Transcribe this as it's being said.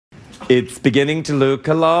It's beginning to look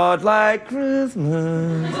a lot like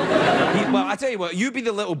Christmas. Well, I tell you what, you be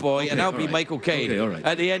the little boy, and I'll be Michael Caine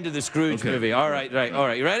at the end of the Scrooge movie. All right.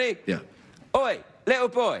 You ready? Yeah. Oi, little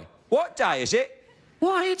boy, what day is it?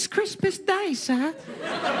 Why, it's Christmas Day, sir.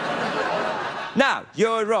 No,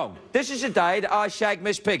 you're wrong. This is the day that I shagged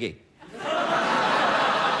Miss Piggy.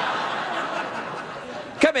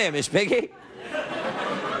 Come here, Miss Piggy.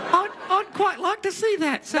 I'd quite like to see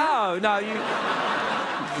that, sir. No, you...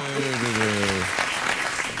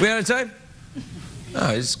 We out of time? No,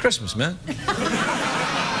 it's Christmas, man.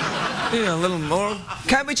 Yeah, a little more.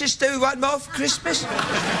 Can't we just do one more for Christmas?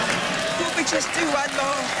 Can't we just do one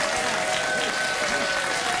more?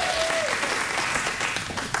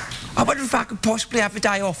 I wonder if I could possibly have a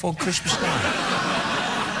day off on Christmas Day.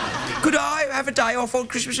 Could I have a day off on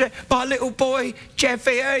Christmas Day? My little boy, Jeff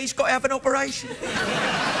here, he's got to have an operation.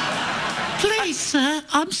 Please, sir,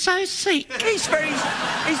 I'm so sick. He's very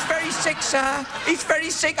sick, sir. He's very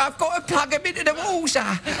sick. I've got to plug him into the wall,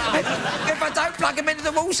 sir. If I don't plug him into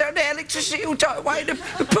the wall, sir, the electricity will die away. The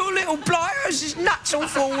poor little blighers, his nuts will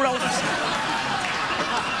fall off.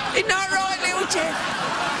 Isn't that right, little Jeff?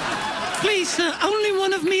 Please, sir, only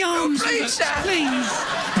one of me arms. Oh, please, sir. Please.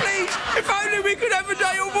 Please, if only we could have a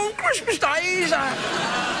day off on Christmas Day, sir.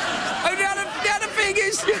 Oh, the other thing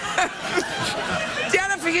is... The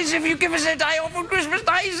other thing is, if you give us a day off on Christmas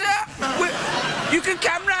Day, sir, you can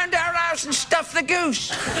come round our house and stuff the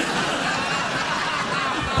goose.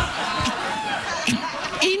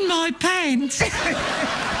 In my pants.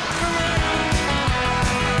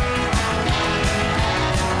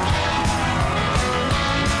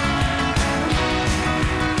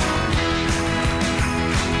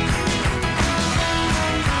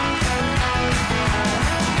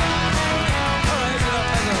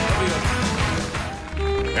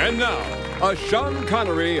 And now, a Sean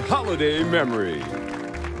Connery holiday memory.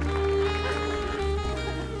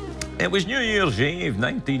 It was New Year's Eve,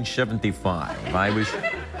 1975. I was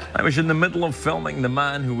in the middle of filming The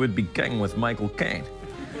Man Who Would Be King with Michael Caine.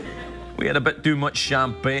 We had a bit too much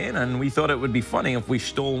champagne, and we thought it would be funny if we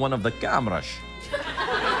stole one of the cameras.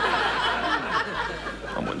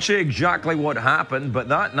 I won't say exactly what happened, but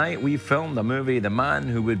that night we filmed the movie The Man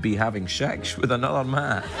Who Would Be Having Sex with Another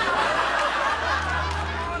Man.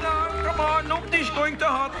 Nobody's going to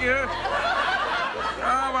hurt you.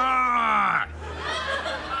 Come on.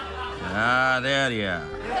 Ah, there you are.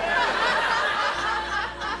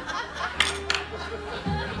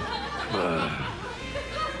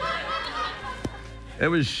 It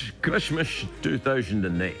was Christmas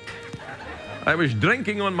 2008. I was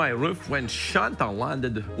drinking on my roof when Santa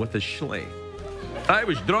landed with his sleigh. I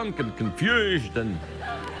was drunk and confused, and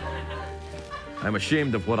I'm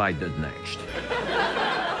ashamed of what I did next.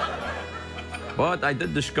 But I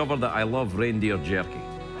did discover that I love reindeer jerky.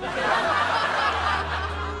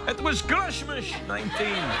 It was Christmas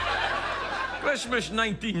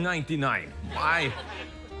 1999.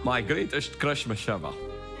 My greatest Christmas ever.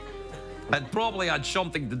 It probably had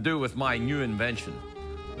something to do with my new invention,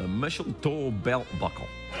 the mistletoe belt buckle.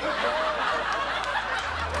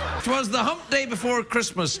 It was the hump day before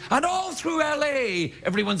Christmas, and all through LA,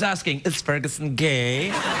 everyone's asking, is Ferguson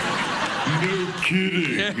gay? No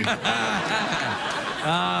kidding.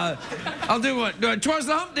 I'll do one. No, it was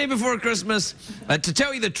the hump day before Christmas. To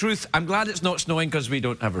tell you the truth, I'm glad it's not snowing because we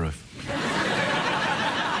don't have a roof.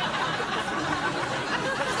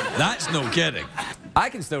 That's no kidding. I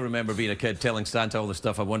can still remember being a kid telling Santa all the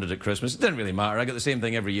stuff I wanted at Christmas. It didn't really matter. I got the same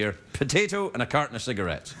thing every year. Potato and a carton of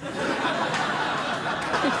cigarettes.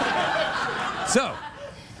 So,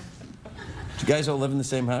 do you guys all live in the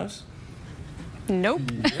same house? Nope.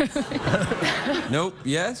 Yes. Nope,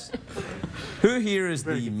 yes? Who here is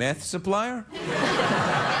the meth supplier?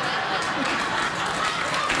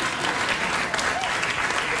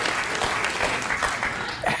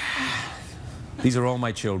 These are all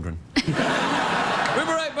my children. We'll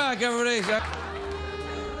be right back, everybody.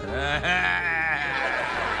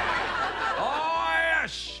 Oh,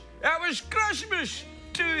 yes! It was Christmas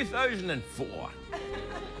 2004.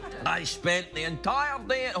 I spent the entire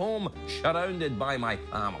day at home surrounded by my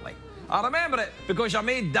family. I remember it because I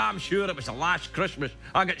made damn sure it was the last Christmas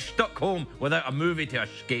I got stuck home without a movie to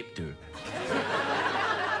escape to.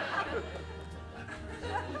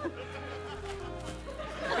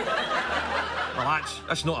 Well,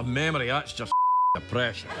 that's not a memory, that's just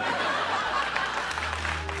depression.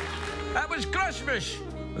 That was Christmas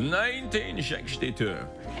 1962.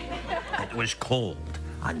 It was cold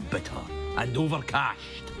and bitter and overcast,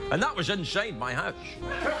 and that was inside my house.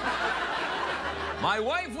 My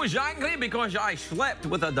wife was angry because I slept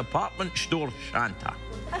with a department store Santa.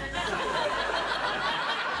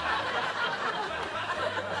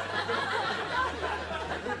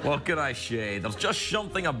 What can I say? There's just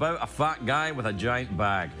something about a fat guy with a giant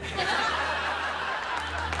bag.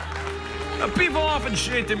 And people often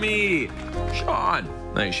say to me, Sean,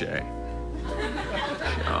 they say,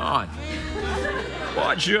 Sean,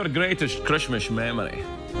 what's your greatest Christmas memory?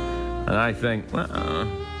 And I think, well,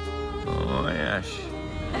 oh yes,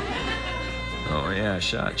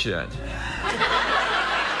 that's it.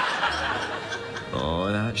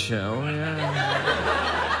 Oh, that's it, oh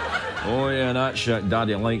yeah. Oh yeah, that's it,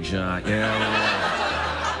 Daddy likes that, yeah.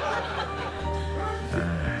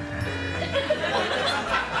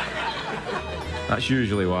 That's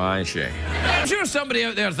usually what I say. I'm sure somebody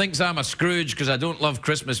out there thinks I'm a Scrooge because I don't love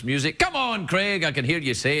Christmas music. Come on, Craig, I can hear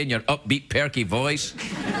you say in your upbeat, perky voice.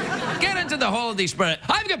 Get into the holiday spirit.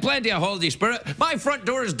 I've got plenty of holiday spirit. My front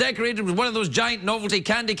door is decorated with one of those giant novelty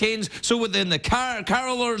candy canes, so when the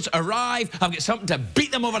carolers arrive, I've got something to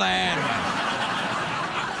beat them over the head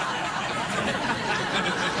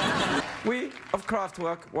with. We of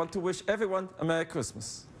Kraftwerk want to wish everyone a Merry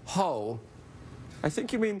Christmas. Ho. I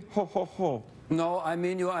think you mean ho ho ho. No, I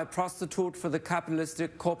mean you are a prostitute for the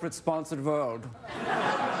capitalistic, corporate-sponsored world.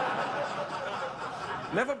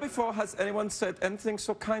 Never before has anyone said anything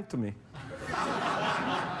so kind to me.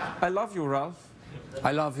 I love you, Ralph.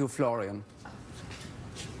 I love you, Florian.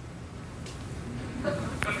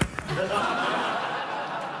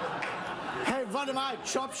 Hey, warte mal,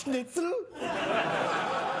 Chop-Schnitzel?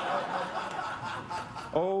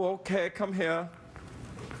 Oh, okay, come here.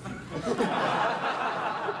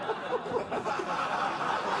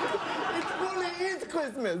 It's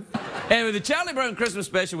Christmas. Anyway, the Charlie Brown Christmas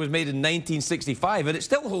special was made in 1965, and it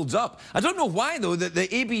still holds up. I don't know why, though, that the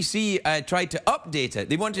ABC tried to update it.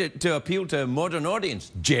 They wanted it to appeal to a modern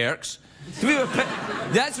audience. Jerks.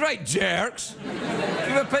 That's right, jerks. Do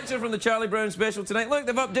you have a picture from the Charlie Brown special tonight? Look,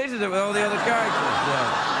 they've updated it with all the other characters.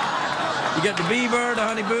 Yeah. You get the Bieber, the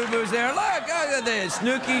Honey Boo Boo's there. Look, the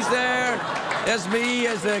Snooki's there. There's me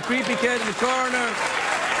as the creepy kid in the corner.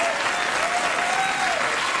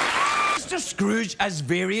 Mr. Scrooge as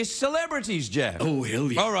various celebrities, Jeff. Oh, hell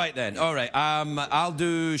yeah. All right, then. All right. I'll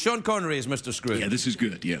do Sean Connery as Mr. Scrooge. Yeah, this is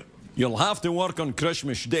good, yeah. You'll have to work on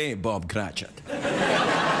Christmas Day, Bob Cratchit.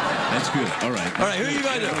 That's good, all right. All right, who you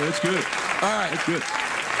going to do? Oh, that's good. All right. That's good.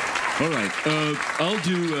 All right, I'll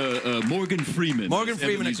do Morgan Freeman. Morgan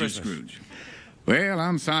Freeman at Ebenezer Christmas. Scrooge. Well,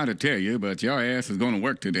 I'm sorry to tell you, but your ass is going to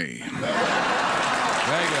work today. Very good.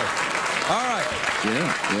 All right.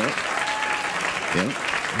 Yeah.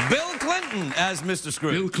 Bill Clinton as Mr.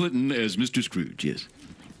 Scrooge. Bill Clinton as Mr. Scrooge, yes.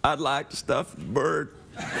 I'd like to stuff the bird.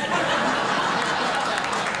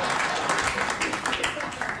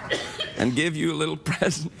 And give you a little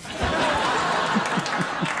present.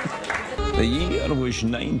 The year was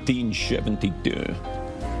 1972.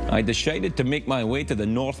 I decided to make my way to the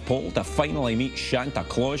North Pole to finally meet Santa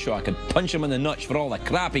Claus so I could punch him in the nuts for all the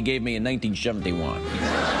crap he gave me in 1971.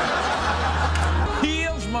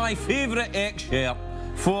 Here's my favourite excerpt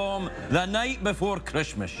from The Night Before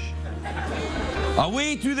Christmas.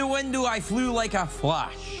 Away through the window I flew like a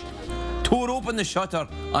flash, tore open the shutter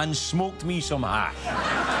and smoked me some hash.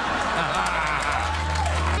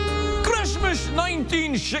 Christmas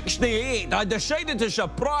 1968, I decided to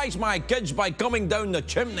surprise my kids by coming down the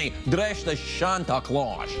chimney dressed as Santa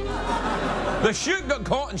Claus. The chute got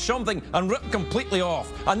caught in something and ripped completely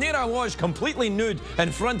off, and there I was, completely nude,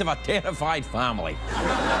 in front of a terrified family.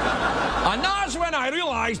 And that's when I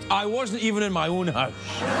realised I wasn't even in my own house.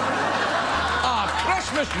 A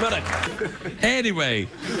Christmas miracle. Anyway,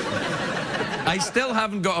 I still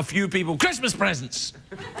haven't got a few people Christmas presents.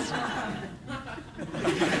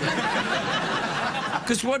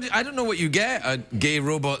 Because I don't know what you get, a gay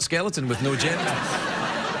robot skeleton with no genitals.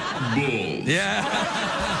 Balls. Yeah.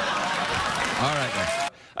 All right, then.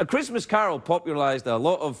 A Christmas Carol popularised a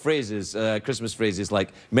lot of phrases, Christmas phrases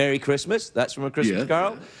like Merry Christmas, that's from A Christmas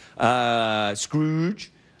Carol,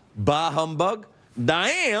 Scrooge, Bah Humbug,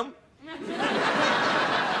 Damn.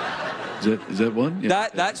 Is that one? Yeah.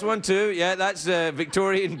 That's one too, yeah, that's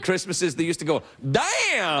Victorian Christmases, they used to go,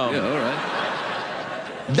 Damn! Yeah, all right.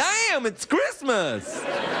 Damn, it's Christmas!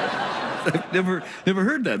 I've never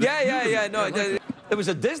heard that. Yeah, no, there was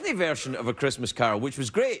a Disney version of A Christmas Carol, which was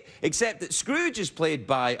great, except that Scrooge is played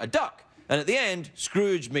by a duck. And at the end,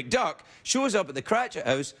 Scrooge McDuck shows up at the Cratchit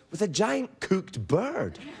house with a giant cooked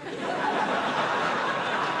bird.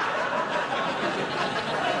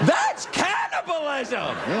 That's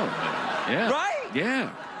cannibalism! Yeah. Right?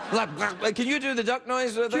 Yeah. Like, can you do the duck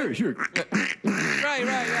noise? Sure. Right,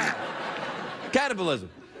 yeah. Cannibalism.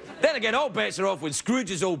 Then again, all bets are off when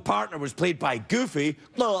Scrooge's old partner was played by Goofy.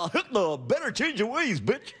 No, better change your ways,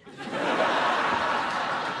 bitch.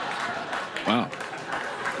 Wow.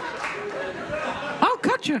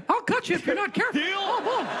 cut you. I'll cut you if you're not careful.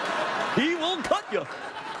 He will cut you.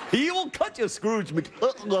 He will cut you, Scrooge.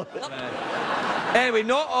 Anyway,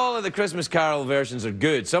 not all of the Christmas Carol versions are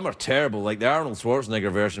good. Some are terrible, like the Arnold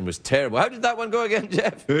Schwarzenegger version was terrible. How did that one go again,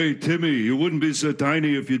 Jeff? Hey, Timmy, you wouldn't be so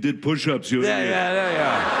tiny if you did push-ups, you idiot. Yeah, there you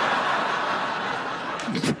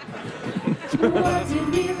are. What did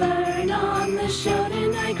we learn on the show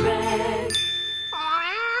tonight, Greg?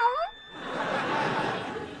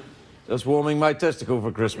 Just warming my testicle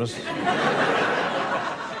for Christmas.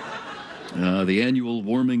 The annual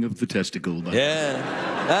warming of the testicle. Yeah,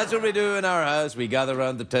 that's what we do in our house. We gather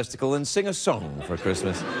around the testicle and sing a song for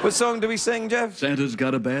Christmas. What song do we sing, Jeff? Santa's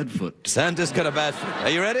got a bad foot. Santa's got a bad foot. Are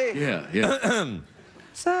you ready? Yeah.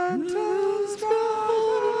 Santa's got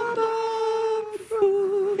a bad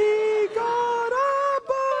foot. He got a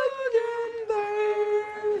bunion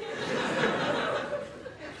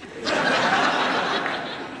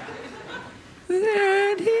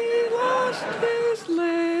And he lost his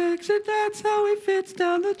legs, and that's how he fits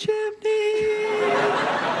down the chimney.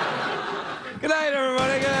 Good night,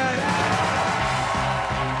 everybody. Good night.